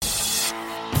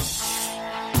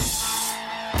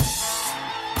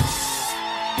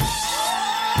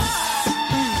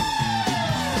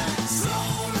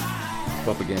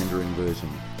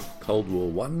Cold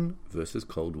War I versus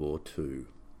Cold War II.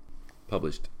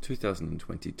 Published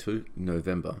 2022,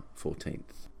 November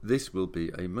 14th. This will be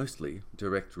a mostly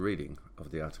direct reading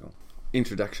of the article.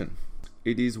 Introduction.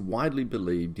 It is widely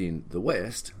believed in the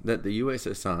West that the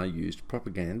USSR used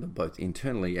propaganda both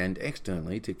internally and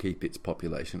externally to keep its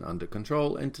population under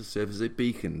control and to serve as a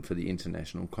beacon for the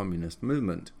international communist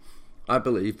movement. I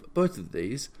believe both of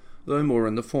these, though more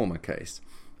in the former case.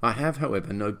 I have,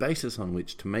 however, no basis on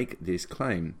which to make this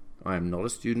claim. I am not a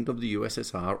student of the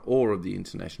USSR or of the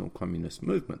international communist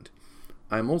movement.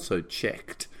 I am also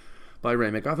checked by Ray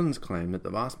McGovern's claim that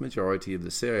the vast majority of the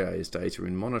CIA's data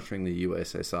in monitoring the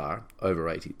USSR, over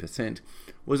 80%,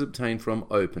 was obtained from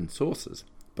open sources,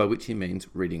 by which he means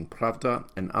reading Pravda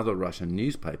and other Russian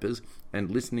newspapers and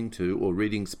listening to or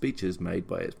reading speeches made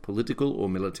by its political or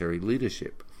military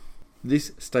leadership.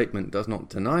 This statement does not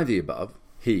deny the above.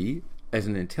 He, as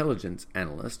an intelligence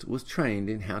analyst, was trained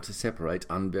in how to separate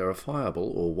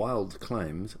unverifiable or wild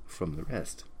claims from the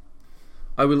rest.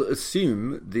 I will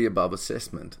assume the above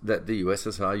assessment that the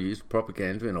USSR used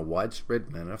propaganda in a widespread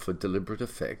manner for deliberate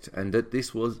effect, and that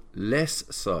this was less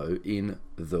so in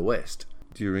the West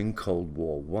during Cold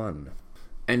War I.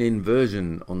 An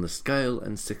inversion on the scale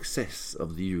and success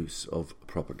of the use of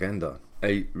propaganda.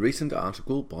 A recent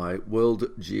article by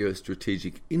World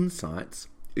Geostrategic Insights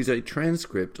is a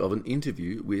transcript of an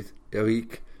interview with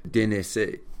Eric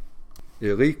Denesse.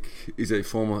 Eric is a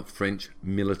former French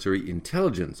military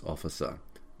intelligence officer.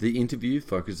 The interview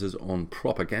focuses on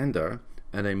propaganda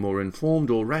and a more informed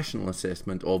or rational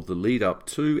assessment of the lead-up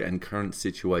to and current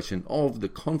situation of the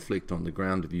conflict on the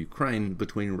ground of Ukraine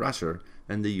between Russia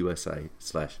and the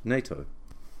USA/NATO.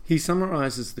 He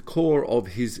summarizes the core of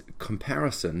his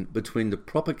comparison between the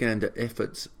propaganda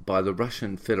efforts by the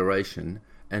Russian Federation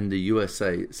and the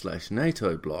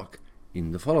USA/NATO bloc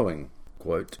in the following,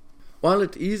 quote, "While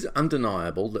it is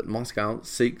undeniable that Moscow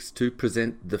seeks to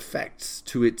present the facts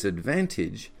to its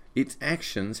advantage, its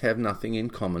actions have nothing in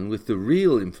common with the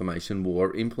real information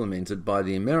war implemented by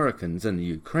the Americans and the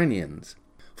Ukrainians.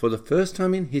 For the first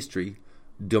time in history,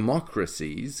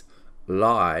 democracies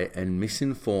lie and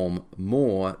misinform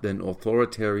more than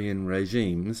authoritarian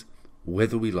regimes,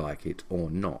 whether we like it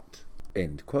or not."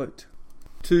 End quote.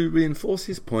 To reinforce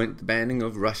his point, the banning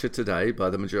of Russia today by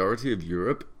the majority of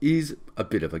Europe is a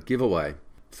bit of a giveaway.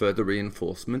 Further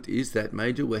reinforcement is that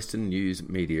major Western news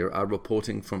media are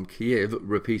reporting from Kiev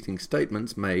repeating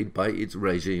statements made by its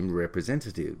regime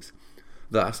representatives.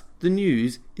 Thus, the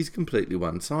news is completely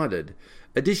one-sided.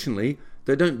 Additionally,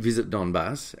 they don't visit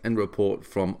Donbass and report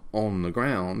from on the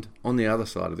ground on the other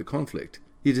side of the conflict.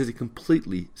 It is a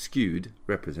completely skewed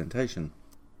representation.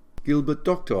 Gilbert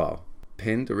Doctorow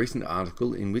penned a recent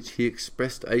article in which he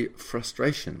expressed a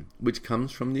frustration which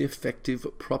comes from the effective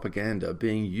propaganda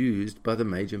being used by the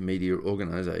major media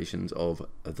organizations of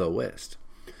the West.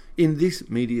 In this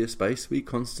media space, we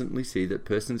constantly see that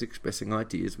persons expressing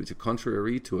ideas which are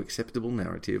contrary to acceptable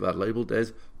narrative are labelled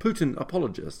as Putin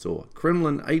apologists or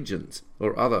Kremlin agents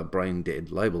or other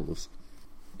brain-dead labels.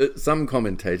 Some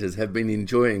commentators have been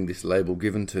enjoying this label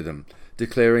given to them,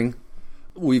 declaring,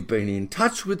 "We've been in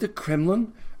touch with the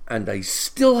Kremlin and they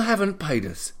still haven't paid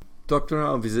us." Dr.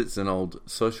 Rao visits an old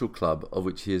social club of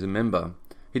which he is a member.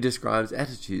 He describes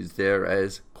attitudes there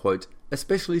as, quote,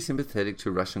 "especially sympathetic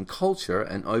to Russian culture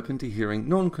and open to hearing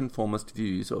non-conformist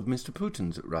views of Mr.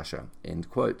 Putin's Russia," end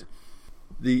quote.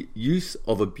 The use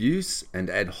of abuse and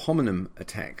ad hominem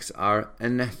attacks are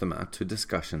anathema to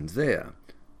discussions there.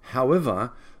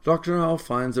 However, Dr. Rao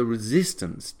finds a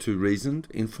resistance to reasoned,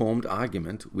 informed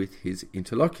argument with his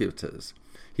interlocutors.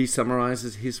 He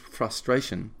summarizes his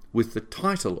frustration with the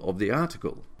title of the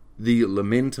article, "The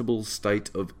Lamentable State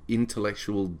of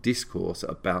Intellectual Discourse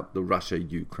About the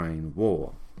Russia-Ukraine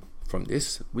War." From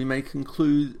this, we may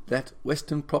conclude that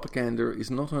Western propaganda is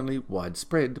not only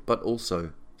widespread, but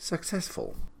also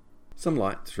successful. Some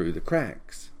light through the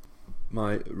cracks.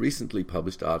 My recently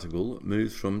published article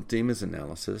moves from Dima's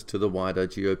analysis to the wider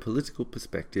geopolitical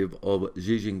perspective of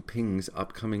Xi Jinping's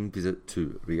upcoming visit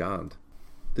to Riyadh.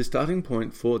 The starting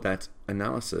point for that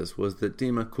analysis was that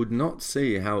Dima could not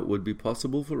see how it would be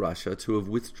possible for Russia to have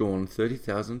withdrawn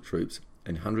 30,000 troops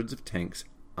and hundreds of tanks,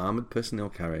 armoured personnel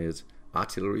carriers,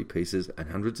 artillery pieces,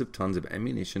 and hundreds of tons of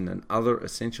ammunition and other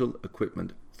essential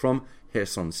equipment from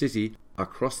Kherson city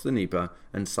across the Dnieper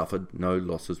and suffered no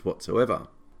losses whatsoever.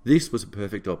 This was a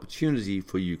perfect opportunity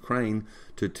for Ukraine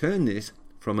to turn this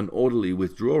from an orderly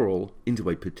withdrawal into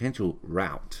a potential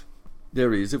rout.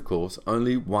 There is, of course,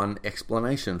 only one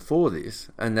explanation for this,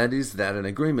 and that is that an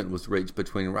agreement was reached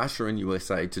between Russia and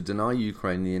USA to deny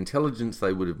Ukraine the intelligence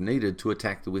they would have needed to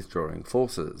attack the withdrawing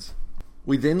forces.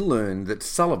 We then learned that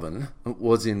Sullivan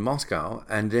was in Moscow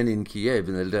and then in Kiev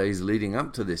in the days leading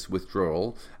up to this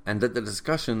withdrawal, and that the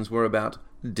discussions were about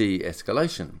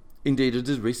de-escalation. Indeed, it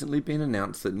has recently been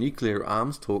announced that nuclear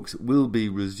arms talks will be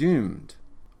resumed,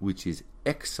 which is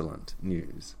excellent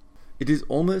news. It is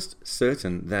almost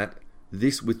certain that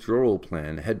this withdrawal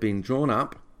plan had been drawn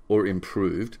up or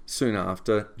improved soon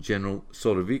after General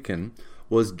Surovikin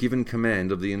was given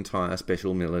command of the entire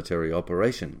special military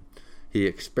operation. He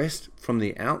expressed from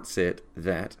the outset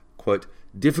that, quote,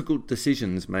 difficult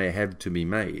decisions may have to be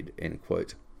made, end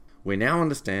quote. We now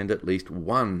understand at least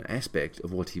one aspect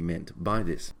of what he meant by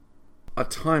this. A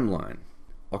timeline.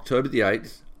 October the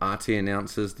 8th, RT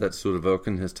announces that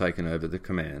Surovikin has taken over the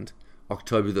command.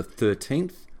 October the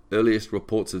 13th, earliest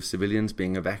reports of civilians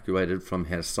being evacuated from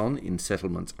Kherson in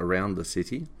settlements around the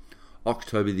city.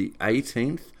 October the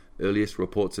 18th, earliest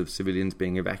reports of civilians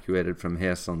being evacuated from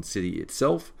Kherson city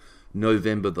itself.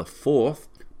 November the 4th,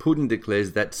 Putin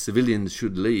declares that civilians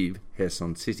should leave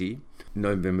Kherson city.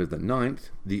 November the 9th,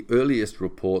 the earliest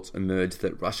reports emerge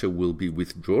that Russia will be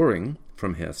withdrawing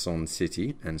from Kherson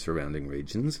city and surrounding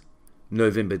regions.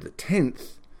 November the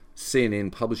 10th, CNN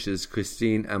publishes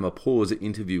Christine Amirpour's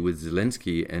interview with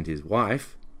Zelensky and his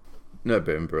wife.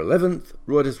 November 11th,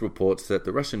 Reuters reports that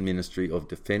the Russian Ministry of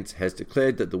Defense has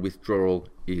declared that the withdrawal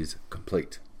is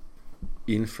complete.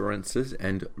 Inferences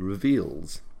and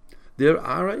reveals. There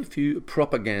are a few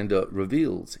propaganda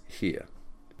reveals here.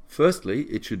 Firstly,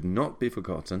 it should not be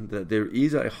forgotten that there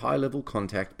is a high-level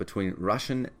contact between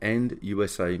Russian and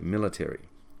USA military.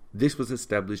 This was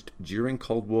established during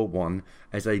Cold War I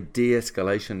as a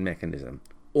de-escalation mechanism,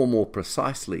 or more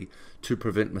precisely, to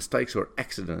prevent mistakes or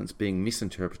accidents being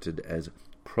misinterpreted as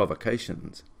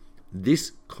provocations.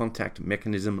 This contact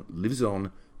mechanism lives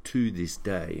on to this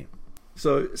day.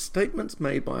 So, statements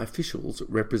made by officials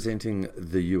representing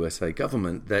the USA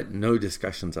government that no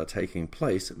discussions are taking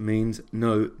place means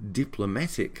no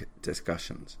diplomatic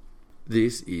discussions.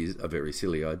 This is a very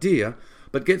silly idea,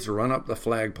 but gets run up the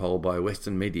flagpole by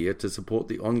Western media to support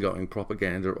the ongoing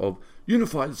propaganda of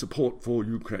unified support for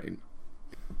Ukraine.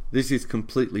 This is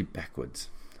completely backwards.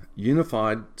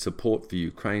 Unified support for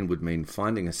Ukraine would mean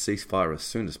finding a ceasefire as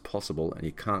soon as possible, and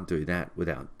you can't do that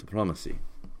without diplomacy.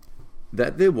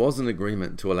 That there was an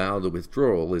agreement to allow the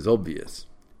withdrawal is obvious.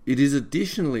 It is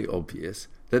additionally obvious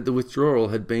that the withdrawal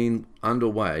had been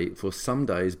underway for some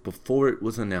days before it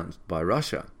was announced by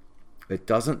Russia. It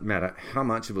doesn't matter how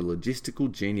much of a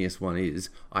logistical genius one is,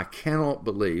 I cannot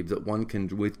believe that one can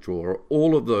withdraw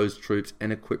all of those troops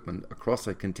and equipment across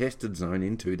a contested zone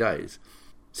in 2 days.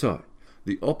 So,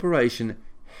 the operation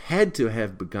had to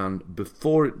have begun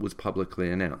before it was publicly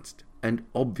announced, and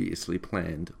obviously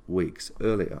planned weeks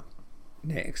earlier.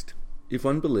 Next, if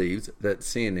one believes that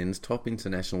CNN's top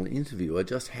international interviewer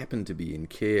just happened to be in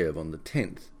Kiev on the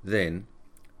 10th, then,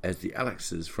 as the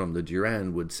Alexes from the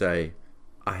Durand would say,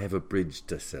 I have a bridge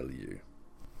to sell you.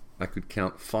 I could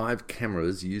count 5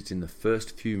 cameras used in the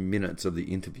first few minutes of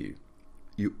the interview.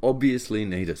 You obviously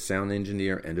need a sound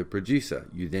engineer and a producer.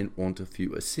 You then want a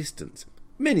few assistants.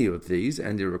 Many of these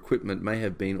and their equipment may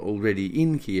have been already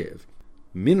in Kiev.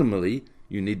 Minimally,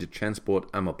 you need to transport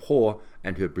Amirpour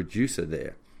and her producer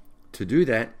there. To do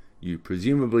that, you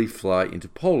presumably fly into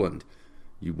Poland.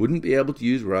 You wouldn't be able to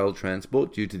use rail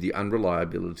transport due to the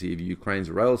unreliability of Ukraine's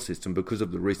rail system because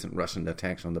of the recent Russian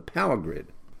attacks on the power grid.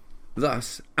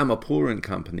 Thus, Amirpour and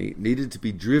company needed to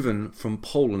be driven from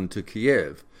Poland to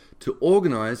Kiev. To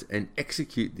organise and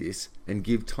execute this and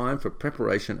give time for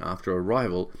preparation after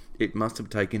arrival, it must have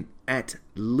taken at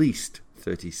least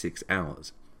 36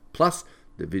 hours. Plus,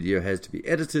 the video has to be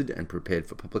edited and prepared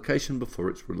for publication before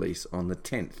its release on the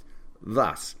 10th.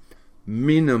 Thus,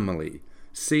 minimally,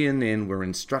 CNN were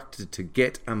instructed to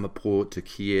get Amirpour to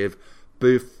Kiev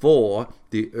before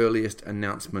the earliest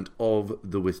announcement of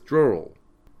the withdrawal.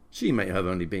 She may have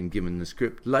only been given the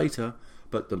script later,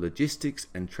 but the logistics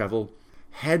and travel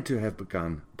had to have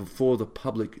begun before the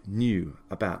public knew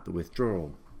about the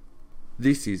withdrawal.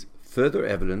 This is further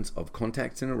evidence of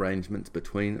contacts and arrangements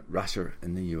between Russia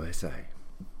and the USA.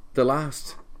 The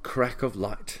last crack of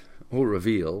light, or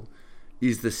reveal,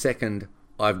 is the second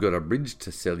I've got a bridge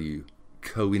to sell you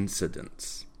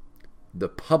coincidence. The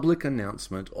public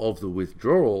announcement of the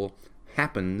withdrawal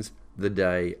happens the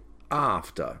day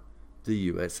after the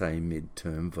USA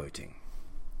midterm voting.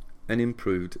 An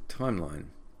improved timeline.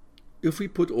 If we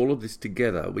put all of this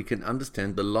together, we can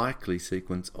understand the likely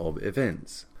sequence of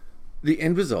events. The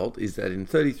end result is that in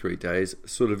 33 days,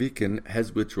 Surovikin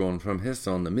has withdrawn from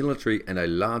Kherson the military and a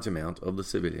large amount of the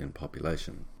civilian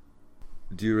population.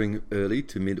 During early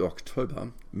to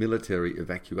mid-October, military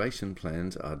evacuation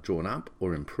plans are drawn up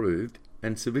or improved,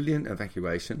 and civilian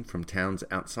evacuation from towns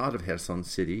outside of Kherson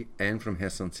City and from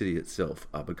Kherson City itself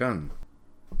are begun.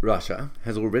 Russia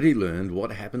has already learned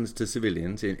what happens to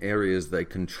civilians in areas they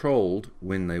controlled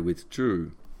when they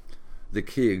withdrew. The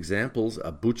key examples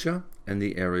are Bucha and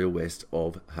the area west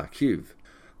of Kharkiv.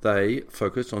 They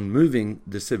focused on moving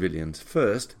the civilians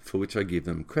first, for which I give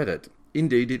them credit.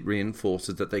 Indeed, it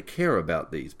reinforces that they care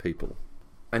about these people.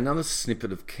 Another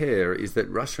snippet of care is that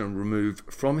Russia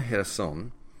removed from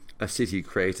Kherson, a city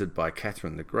created by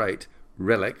Catherine the Great,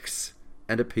 relics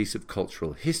and a piece of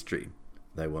cultural history.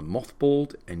 They were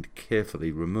mothballed and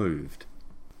carefully removed.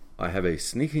 I have a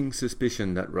sneaking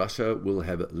suspicion that Russia will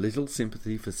have little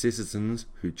sympathy for citizens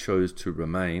who chose to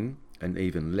remain, and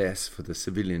even less for the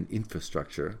civilian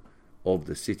infrastructure of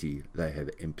the city they have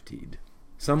emptied.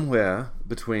 Somewhere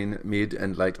between mid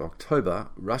and late October,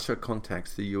 Russia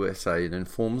contacts the USA and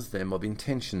informs them of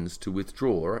intentions to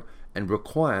withdraw and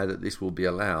require that this will be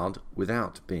allowed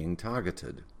without being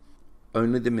targeted.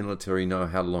 Only the military know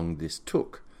how long this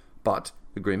took, but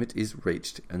agreement is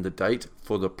reached and the date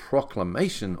for the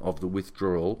proclamation of the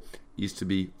withdrawal is to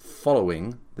be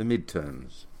following the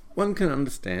midterms. One can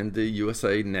understand the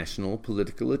USA national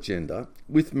political agenda,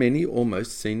 with many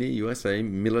almost senior USA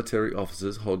military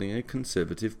officers holding a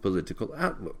conservative political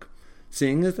outlook,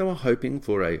 seeing as they were hoping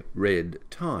for a red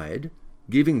tide.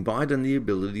 Giving Biden the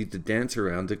ability to dance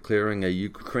around declaring a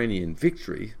Ukrainian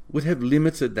victory would have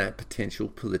limited that potential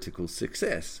political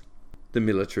success. The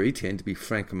military tend to be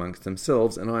frank amongst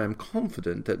themselves, and I am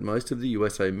confident that most of the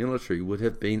USA military would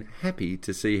have been happy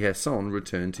to see Kherson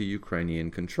return to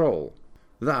Ukrainian control.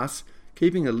 Thus,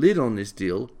 keeping a lid on this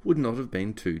deal would not have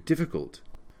been too difficult.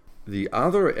 The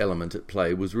other element at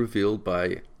play was revealed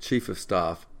by Chief of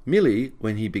Staff Milley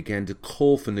when he began to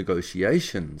call for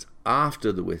negotiations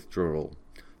after the withdrawal.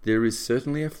 There is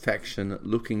certainly a faction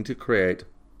looking to create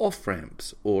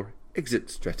off-ramps or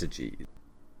exit strategies.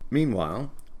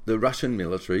 Meanwhile, the Russian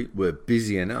military were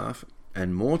busy enough,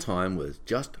 and more time was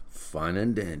just fine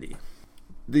and dandy.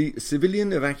 The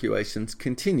civilian evacuations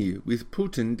continue, with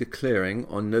Putin declaring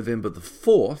on November the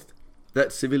 4th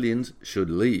that civilians should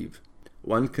leave.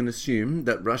 One can assume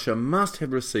that Russia must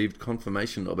have received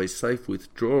confirmation of a safe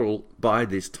withdrawal by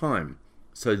this time,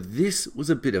 so this was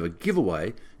a bit of a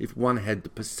giveaway if one had the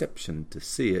perception to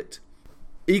see it.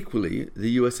 Equally, the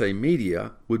USA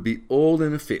media would be all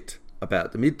in a fit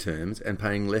about the midterms and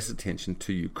paying less attention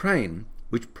to Ukraine,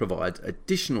 which provides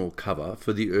additional cover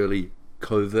for the early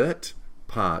covert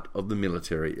part of the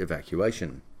military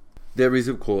evacuation. There is,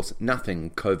 of course, nothing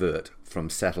covert from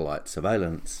satellite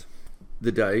surveillance.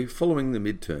 The day following the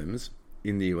midterms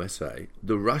in the USA,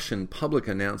 the Russian public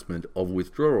announcement of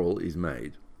withdrawal is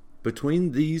made.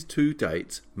 Between these two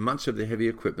dates, much of the heavy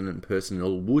equipment and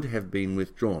personnel would have been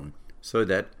withdrawn, so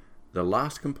that the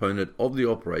last component of the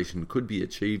operation could be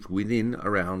achieved within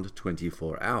around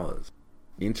 24 hours.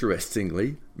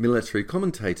 Interestingly, military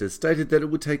commentators stated that it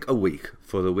would take a week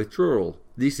for the withdrawal.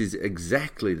 This is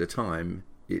exactly the time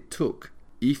it took,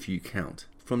 if you count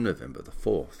from November the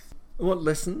 4th. What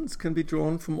lessons can be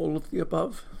drawn from all of the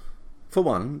above? For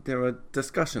one, there are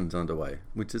discussions underway,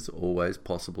 which is always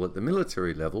possible at the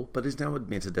military level, but is now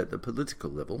admitted at the political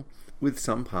level, with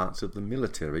some parts of the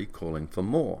military calling for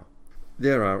more.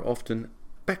 There are often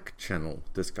back-channel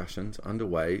discussions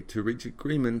underway to reach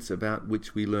agreements about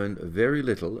which we learn very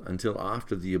little until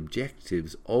after the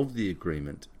objectives of the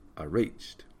agreement are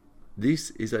reached.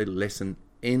 This is a lesson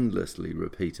endlessly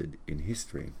repeated in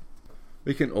history.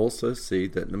 We can also see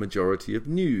that the majority of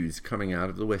news coming out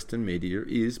of the Western media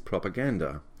is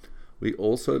propaganda. We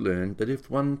also learn that if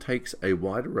one takes a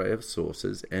wide array of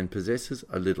sources and possesses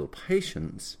a little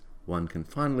patience, one can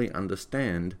finally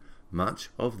understand much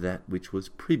of that which was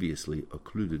previously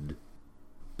occluded.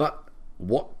 But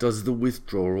what does the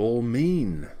withdrawal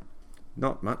mean?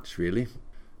 Not much, really.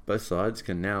 Both sides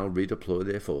can now redeploy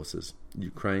their forces.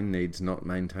 Ukraine needs not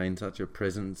maintain such a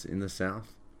presence in the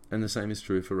south, and the same is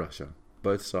true for Russia.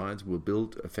 Both sides will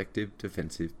build effective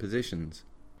defensive positions.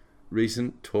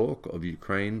 Recent talk of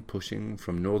Ukraine pushing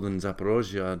from northern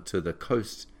Zaporozhye to the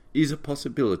coast is a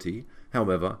possibility.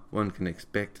 However, one can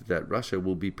expect that Russia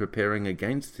will be preparing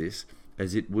against this,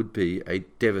 as it would be a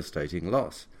devastating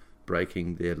loss,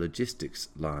 breaking their logistics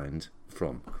lines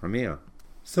from Crimea.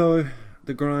 So,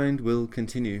 the grind will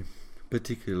continue,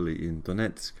 particularly in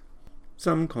Donetsk.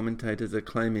 Some commentators are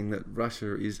claiming that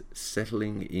Russia is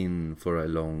settling in for a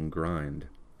long grind,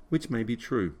 which may be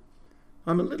true.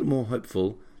 I'm a little more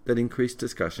hopeful that increased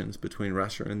discussions between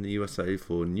Russia and the USA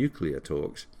for nuclear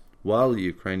talks, while the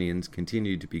Ukrainians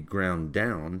continue to be ground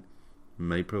down,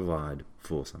 may provide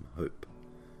for some hope.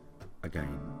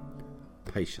 Again,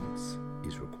 patience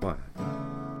is required.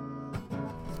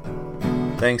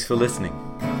 Thanks for listening.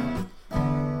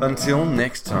 Until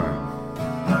next time.